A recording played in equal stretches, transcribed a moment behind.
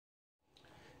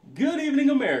Good evening,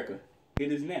 America.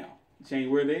 It is now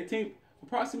January the 18th,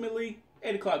 approximately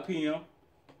 8 o'clock p.m.,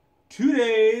 2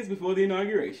 days before the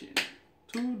inauguration.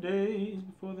 2 days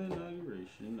before the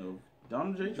inauguration of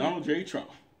Donald J. Trump. Donald J. Trump.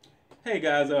 Hey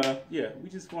guys, we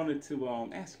just wanted to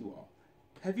ask you all,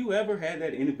 have you ever had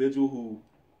that individual who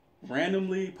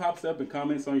randomly pops up and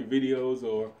comments on your videos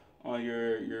or on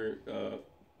your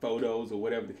photos or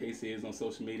whatever the case is on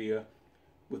social media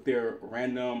with their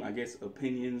random, I guess,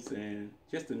 opinions and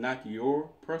just to knock your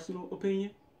personal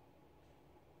opinion?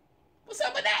 What's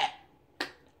up with that?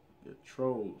 The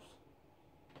trolls.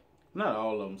 Not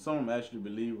all of them. Some of them actually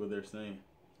believe what they're saying.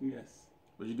 Yes.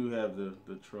 But you do have the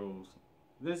trolls.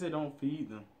 They say don't feed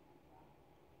them.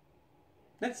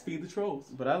 Let's feed the trolls.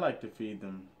 But I like to feed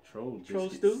them troll biscuits. Troll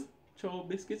stew? Troll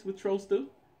biscuits with troll stew?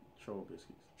 Troll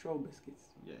biscuits. Troll biscuits.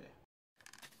 Yeah.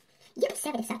 You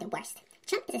conservatives are the worst.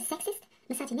 Trump is a sexist,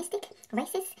 misogynistic,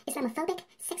 racist, Islamophobic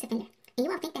sex offender. And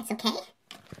you all think that's okay?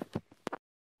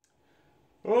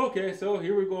 Okay, so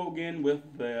here we go again with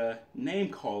the name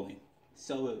calling.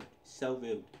 So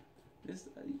this,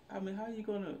 I mean, how are you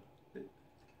gonna? I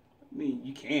mean,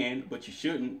 you can, but you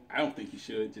shouldn't. I don't think you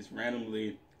should just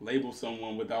randomly label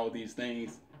someone with all these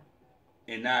things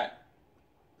and not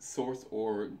source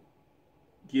or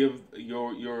give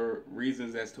your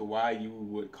reasons as to why you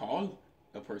would call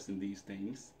a person these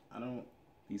things.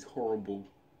 These horrible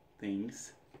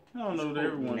things. I don't know that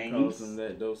everyone calls them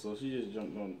that though, so she just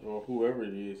jumped on, or whoever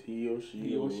it is, he or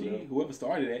she, whoever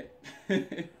started that.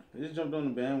 They just jumped on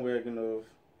the bandwagon of,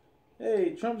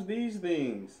 hey, Trump's these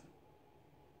things.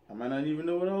 I might not even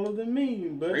know what all of them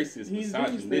mean, but racist, he's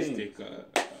misogynistic,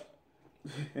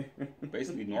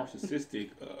 basically narcissistic,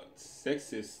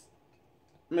 sexist.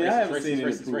 I mean, I haven't seen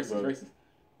any proof of racist.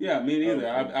 Yeah, me neither.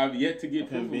 I've yet to get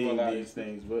proof him of being a lot these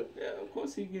things, but yeah, of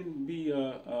course he can be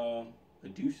a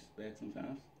douchebag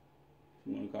sometimes, if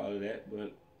you want to call it that.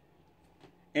 But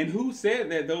and who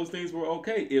said that those things were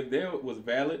okay? If there was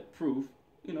valid proof,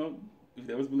 you know, if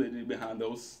there was validity behind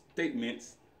those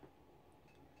statements,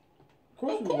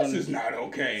 of course it's not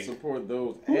okay. Support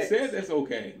those. Who said that's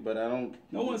okay? But I don't.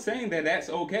 No one's saying that that's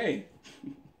okay.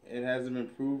 It hasn't been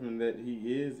proven that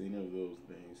he is any of those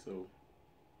things. So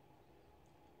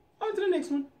on to the next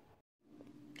one.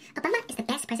 Obama is the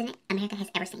best president America has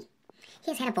ever seen. He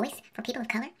has had a voice for people of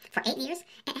color for 8 years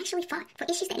and actually fought for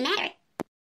issues that mattered.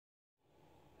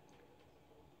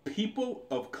 People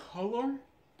of color?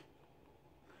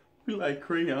 We like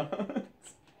crayons.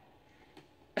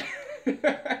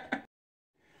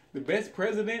 The best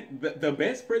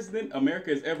president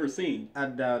America has ever seen. I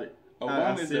doubt it.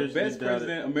 Obama is the best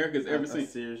president America has ever seen. I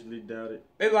seriously doubt it.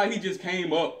 It's like he just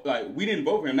came up, like, we didn't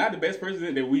vote for him. Not the best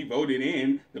president that we voted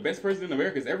in. The best president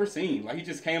America has ever seen. Like, he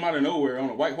just came out of nowhere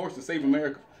on a white horse to save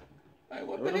America. Like,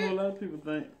 what the heck? A lot of people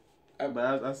think.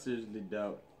 But I seriously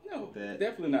doubt that.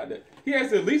 Definitely not that. He has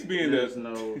to at least be in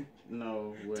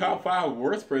no way. Top 5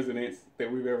 worst presidents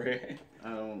that we've ever had.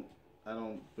 I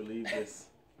don't believe this.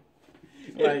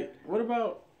 Like, what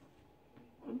about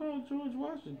George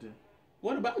Washington?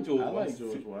 What about George Washington? I like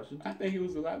George Washington. I think he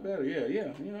was a lot better. Yeah.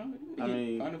 You know, I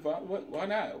mean, why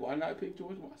not? Why not pick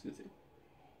George Washington?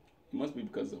 It must be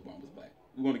because Obama's black.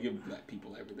 We want to give black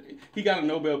people everything. He got a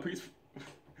Nobel Peace.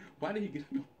 Why did he get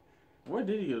a Nobel? What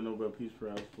did he get a Nobel Peace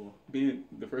Prize for? Being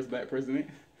the first black president.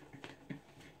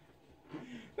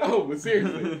 No, but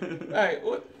seriously, like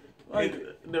what? Like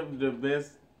the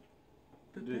best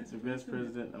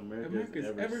president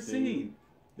America's ever seen.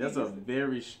 That's a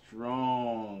very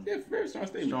strong,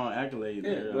 statement. Strong accolade.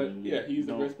 Yeah, there. but he's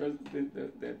the best president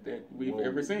that we've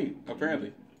ever seen,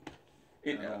 apparently.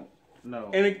 No.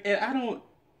 And I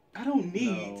don't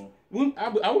need. No.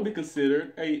 I would be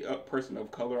considered a person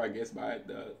of color, I guess, by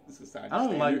the society. I don't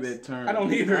standards. like that term. I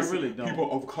don't either. I really don't.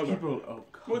 People of color.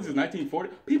 What is this, 1940?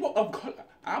 People of color.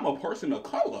 I'm a person of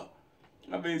color.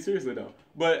 I mean, seriously though.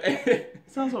 But it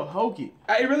sounds so hokey.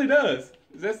 It really does.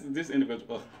 That's just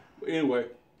individual. Anyway,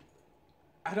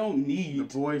 I don't need the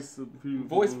voice of people.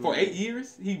 Voice for 8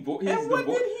 years. And what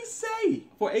did he say?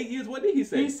 For 8 years, what did he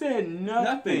say? He said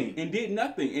nothing and did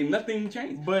nothing, and nothing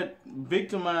changed. But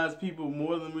victimized people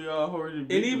more than we all already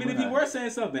victimized. And even if he were saying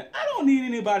something, I don't need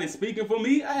anybody speaking for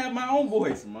me. I have my own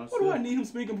voice. What do I need him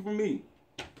speaking for me?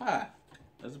 Why?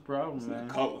 That's a problem, man.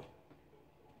 Color.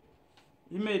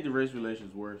 He made the race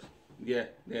relations worse. Yeah,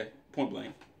 point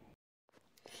blank.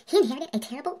 He inherited a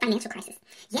terrible financial crisis,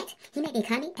 yet he made the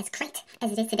economy as great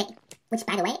as it is today. Which,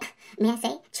 by the way, may I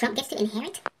say, Trump gets to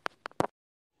inherit?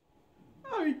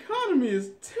 Our economy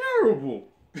is terrible.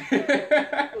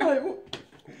 Like,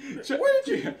 Where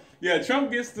did you? Yeah,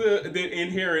 Trump gets to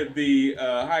inherit the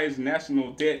highest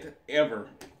national debt ever.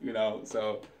 You know,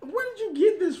 so Where did you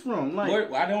get this from?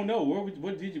 Like, I don't know.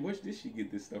 Where did she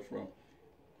get this stuff from?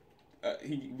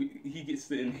 He gets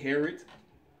to inherit.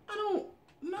 I don't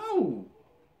know.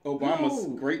 Obama's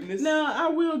greatness. Now I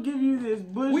will give you this.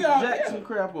 Bush Jackson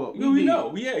crap up. We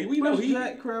know. Yeah, we know. Bush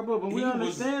Jack crap up, and we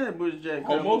understand that Bush Jack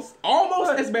crap almost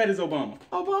as bad as Obama.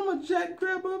 Obama Jack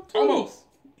crap up too. Almost.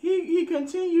 He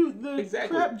continued the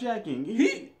crap jacking.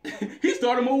 He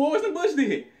started more wars than Bush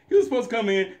did. He was supposed to come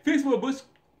in, fix what Bush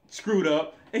screwed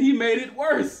up, and he made it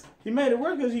worse. He made it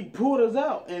worse because he pulled us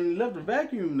out and left a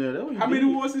vacuum there. How many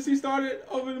wars since he started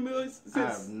over the middle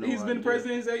since he's been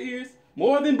president 8 years?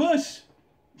 More than Bush.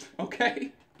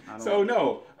 Okay. So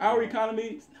no, our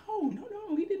economy. No,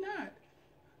 he did not.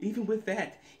 Even with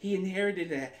that, he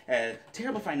inherited a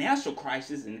terrible financial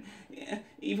crisis, and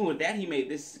even with that, he made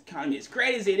this economy as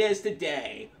great as it is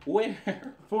today. Where?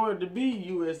 For it to be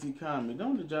U.S. economy,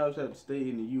 don't the jobs have to stay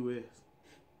in the U.S.?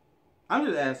 I'm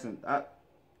just asking.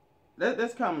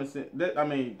 That's common sense.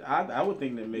 I would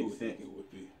think that makes sense. It would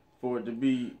be. For it to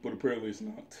be. But apparently it's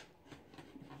not.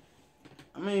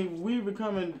 I mean, we're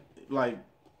becoming like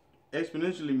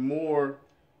exponentially more.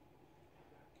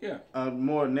 Yeah. A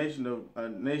nation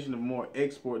of more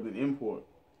export than import.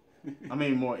 I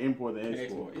mean, more import than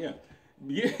export. Yeah.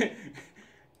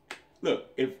 Look,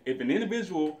 if an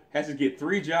individual has to get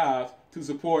 3 jobs to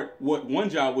support what one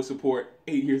job would support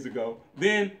 8 years ago,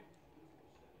 then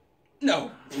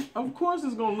no. Of course,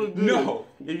 it's gonna look good. No.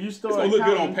 If you start, it's gonna look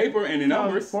good on paper and in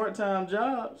numbers. Part-time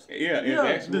jobs.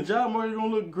 Yeah. The job market gonna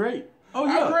look great. Oh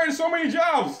yeah. I've created so many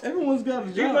jobs. Everyone's got a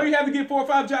job. Even though you have to get 4 or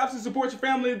 5 jobs to support your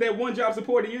family that one job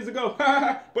supported years ago,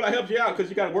 but I helped you out because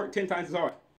you got to work 10 times as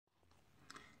hard.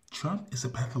 Trump is a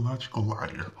pathological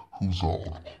liar who's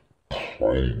all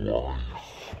pro-life.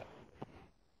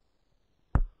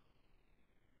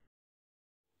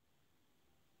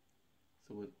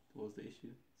 So what was the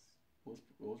issue?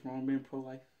 What's wrong with being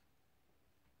pro-life?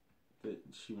 That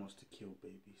she wants to kill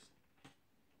babies.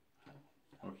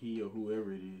 Or he or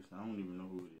whoever it is. I don't even know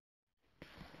who it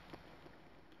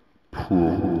is.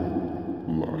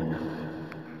 Pro-life.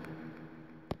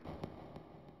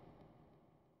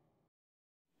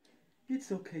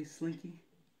 It's okay, Slinky.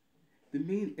 The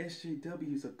mean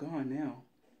SJWs are gone now.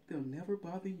 They'll never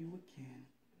bother you again.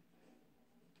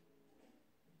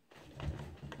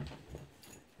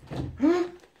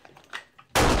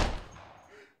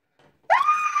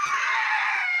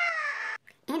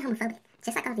 And homophobic,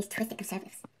 just like all these twisted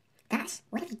conservatives. Gosh,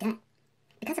 what have you done?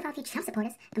 Because of all of you Trump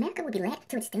supporters, America would be led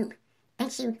to its doom.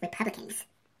 Thank you, Republicans.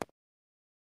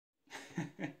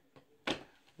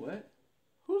 What?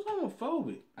 Who's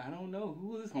homophobic? I don't know.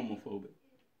 Who is homophobic?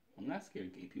 I'm not scared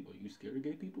of gay people. Are you scared of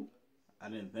gay people? I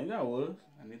didn't think I was.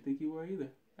 I didn't think you were either.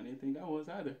 I didn't think I was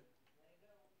either.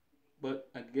 But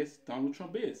I guess Donald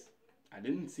Trump is. I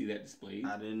didn't see that displayed.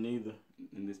 I didn't either.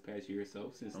 In this past year or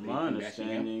so, since from my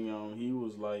understanding, he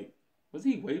was like. Was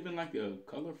he waving like a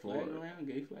color flag around,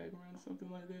 gay flag around, or something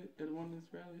like that at one of his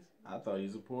ralies? I thought he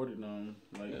supported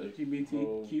like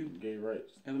LGBTQ gay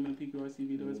rights, element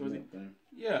PQRCV. Was he?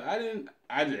 Yeah,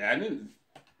 I didn't.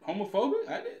 Homophobic?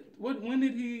 I didn't. When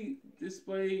did he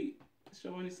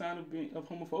show any sign of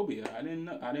homophobia? I didn't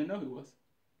know he was.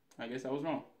 I guess I was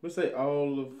wrong. Let's say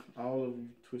all of you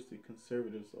twisted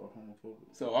conservatives are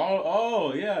homophobic. So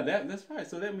that's right.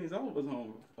 So that means all of us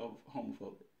are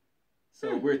homophobic.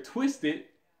 So we're twisted,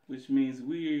 which means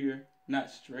we're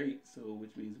not straight. So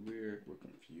which means we're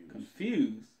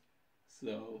confused.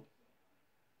 So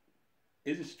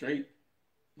isn't straight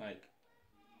like?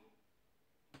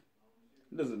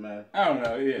 It doesn't matter. I don't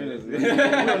know. Yeah,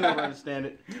 we'll never understand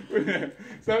it.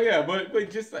 So yeah, but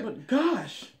just like. But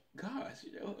gosh,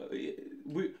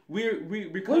 we're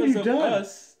because of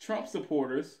us Trump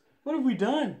supporters. What have we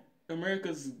done?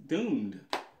 America's doomed.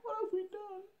 What have we done?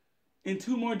 In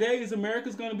 2 more days,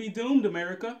 America's gonna be doomed.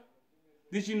 America,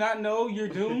 did you not know you're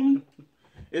doomed?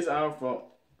 It's our fault.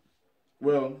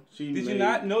 Well, did you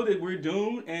not know that we're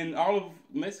doomed, and all of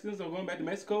Mexicans are going back to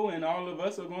Mexico, and all of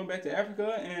us are going back to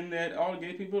Africa, and that all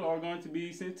gay people are going to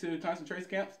be sent to concentration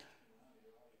camps?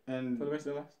 And for the rest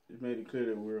of their lives? It made it clear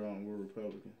that we're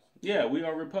Republicans. Yeah, we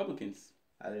are Republicans.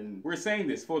 We're saying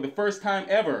this for the first time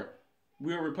ever.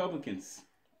 We are Republicans.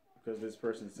 Because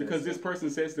this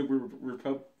person says that we're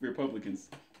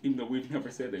Republicans, even though we've never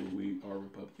said that we are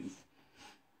Republicans.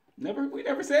 We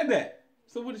never said that.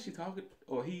 So what is she talking?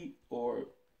 Or he or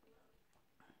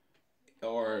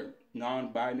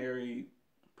non-binary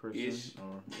person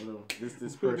or whatever. This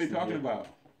person. What are they talking about?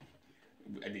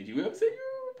 Did you ever say you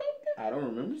were a Republican? I don't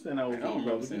remember saying I was a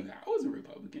Republican. I was a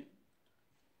Republican.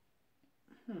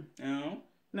 You know?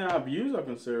 Now, our views are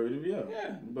conservative, yeah.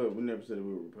 Yeah. But we never said that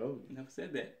we were Republican. Never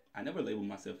said that. I never labeled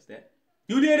myself as that.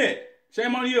 You did it!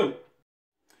 Shame on you!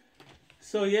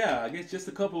 So yeah, I guess just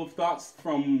a couple of thoughts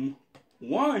from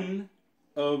one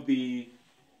of the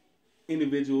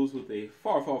individuals with a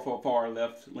far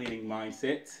left-leaning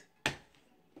mindset.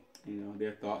 You know,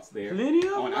 their thoughts there. Plenty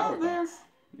of on them our out there. thoughts.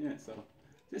 Yeah, so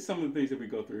just some of the things that we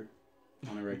go through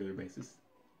on a regular basis.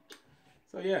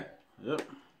 So yeah. Yep.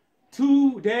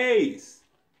 2 days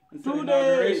until 2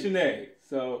 Inauguration Day.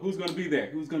 So who's gonna be there?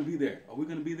 Who's gonna be there? Are we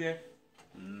gonna be there?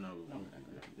 No. No, we're not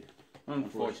gonna be there.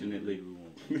 Unfortunately.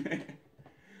 We won't.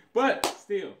 But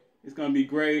still, it's gonna be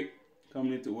great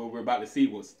coming into where we're about to see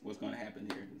what's gonna happen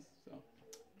here. So,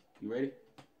 you ready?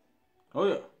 Oh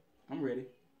yeah. I'm ready.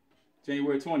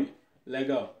 January 20th. Let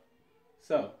go.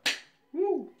 So,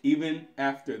 even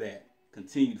after that,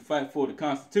 continue to fight for the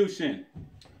Constitution.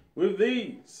 With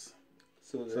these.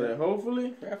 So that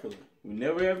hopefully prayerfully, we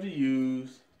never have to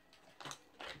use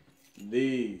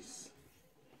these.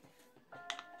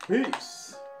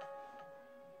 Peace.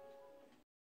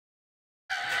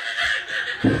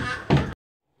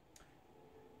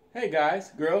 Hey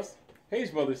guys, girls,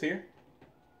 Hayes Brothers here.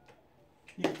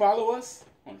 You can follow us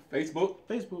on Facebook,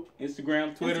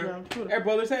 Instagram, Twitter. Hey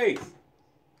Brothers Hayes.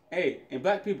 Hey, and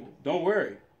black people, don't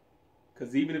worry.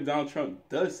 Because even if Donald Trump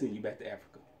does send you back to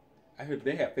Africa, I heard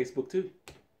they have Facebook too.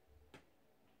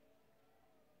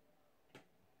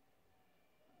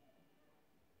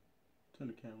 Turn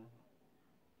the camera.